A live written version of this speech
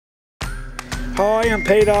Hi, I'm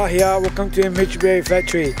Peter here. Welcome to the Minchinbury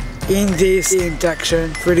factory. In this induction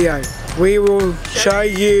video, we will show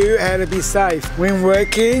you how to be safe when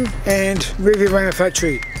working and moving around the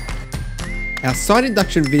factory. Our site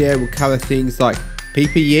induction video will cover things like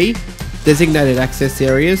PPE, designated access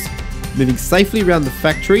areas, moving safely around the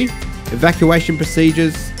factory, evacuation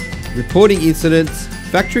procedures, reporting incidents,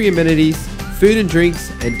 factory amenities, food and drinks,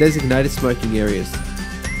 and designated smoking areas.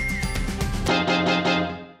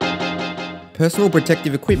 Personal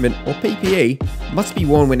protective equipment, or PPE, must be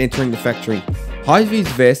worn when entering the factory. High-vis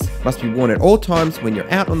vests must be worn at all times when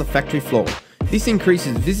you're out on the factory floor. This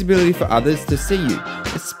increases visibility for others to see you,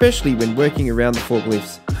 especially when working around the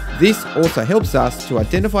forklifts. This also helps us to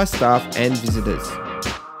identify staff and visitors.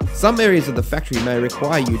 Some areas of the factory may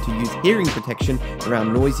require you to use hearing protection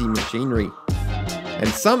around noisy machinery. And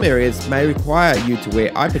some areas may require you to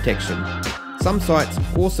wear eye protection. Some sites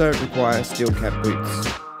also require steel cap boots.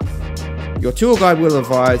 Your tour guide will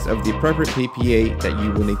advise of the appropriate PPE that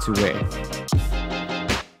you will need to wear.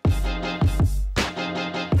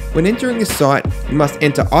 When entering the site, you must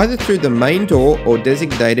enter either through the main door or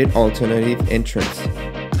designated alternative entrance.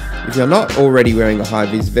 If you're not already wearing a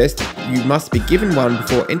high-vis vest, you must be given one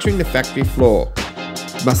before entering the factory floor.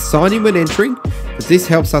 You must sign in when entering, as this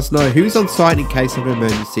helps us know who's on site in case of an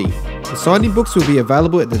emergency. The sign-in books will be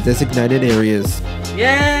available at the designated areas.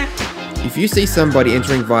 Yeah! If you see somebody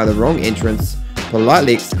entering via the wrong entrance,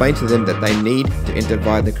 politely explain to them that they need to enter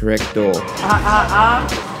via the correct door.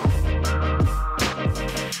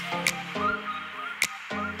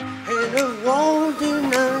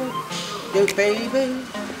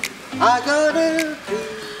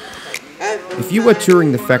 If you are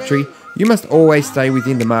touring the factory, you must always stay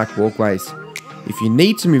within the marked walkways. If you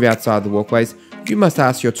need to move outside the walkways, you must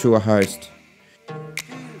ask your tour host.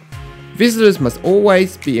 Visitors must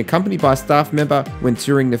always be accompanied by a staff member when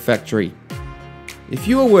touring the factory. If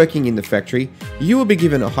you are working in the factory, you will be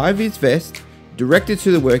given a high-vis vest, directed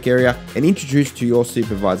to the work area, and introduced to your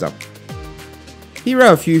supervisor. Here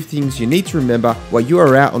are a few things you need to remember while you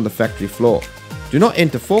are out on the factory floor. Do not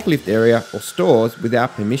enter forklift area or stores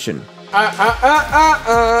without permission.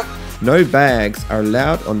 No bags are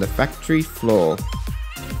allowed on the factory floor.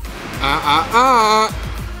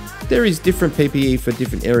 There is different PPE for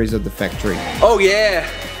different areas of the factory. Oh yeah!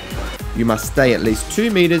 You must stay at least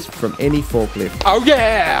 2 meters from any forklift. Oh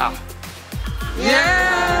yeah!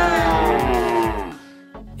 Yeah!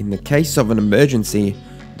 In the case of an emergency,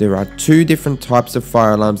 there are 2 different types of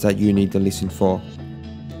fire alarms that you need to listen for.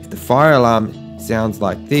 If the fire alarm sounds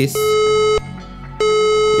like this,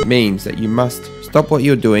 it means that you must stop what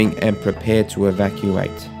you're doing and prepare to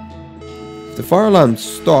evacuate. If the fire alarm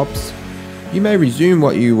stops, you may resume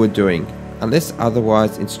what you were doing, unless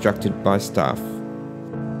otherwise instructed by staff.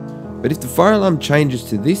 But if the fire alarm changes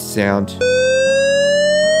to this sound,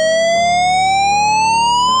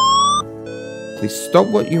 please stop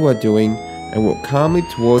what you are doing and walk calmly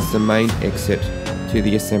towards the main exit to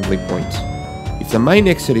the assembly point. If the main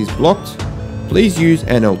exit is blocked, please use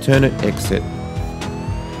an alternate exit.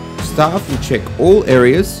 Staff will check all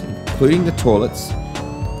areas, including the toilets,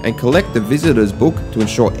 and collect the visitor's book to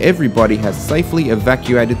ensure everybody has safely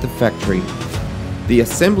evacuated the factory. The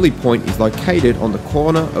assembly point is located on the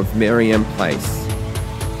corner of Merriam Place.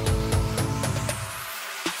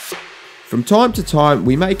 From time to time,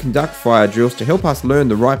 we may conduct fire drills to help us learn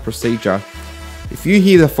the right procedure. If you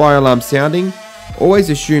hear the fire alarm sounding, always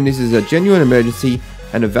assume this is a genuine emergency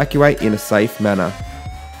and evacuate in a safe manner.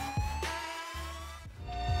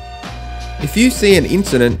 If you see an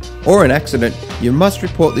incident or an accident, you must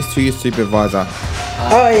report this to your supervisor.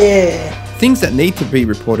 Oh yeah! Things that need to be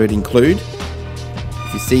reported include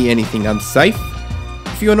if you see anything unsafe,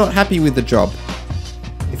 if you are not happy with the job,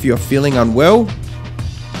 if you are feeling unwell,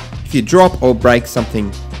 if you drop or break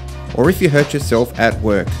something, or if you hurt yourself at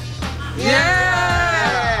work.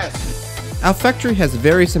 Yes! Our factory has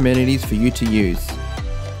various amenities for you to use.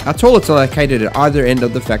 Our toilets are located at either end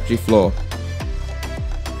of the factory floor.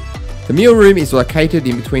 The meal room is located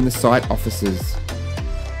in between the site offices.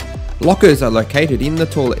 Lockers are located in the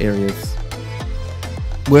toilet areas.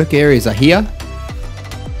 Work areas are here,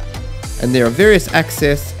 and there are various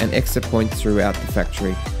access and exit points throughout the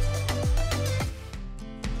factory.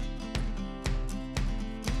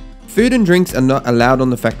 Food and drinks are not allowed on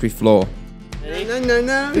the factory floor.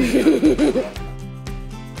 No.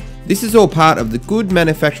 This is all part of the Good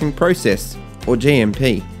Manufacturing Process, or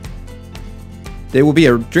GMP. There will be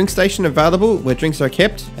a drink station available where drinks are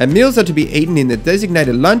kept, and meals are to be eaten in the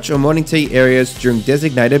designated lunch or morning tea areas during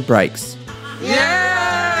designated breaks.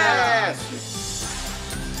 Yes!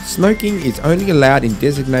 Smoking is only allowed in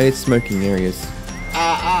designated smoking areas.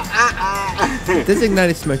 The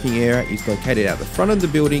designated smoking area is located at the front of the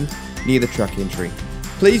building near the truck entry.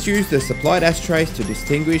 Please use the supplied ashtrays to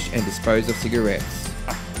distinguish and dispose of cigarettes.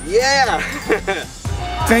 Yeah!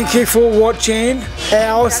 Thank you for watching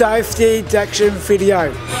our safety induction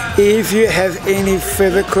video. If you have any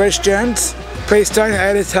further questions, please don't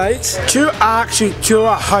hesitate to ask to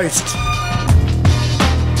our host.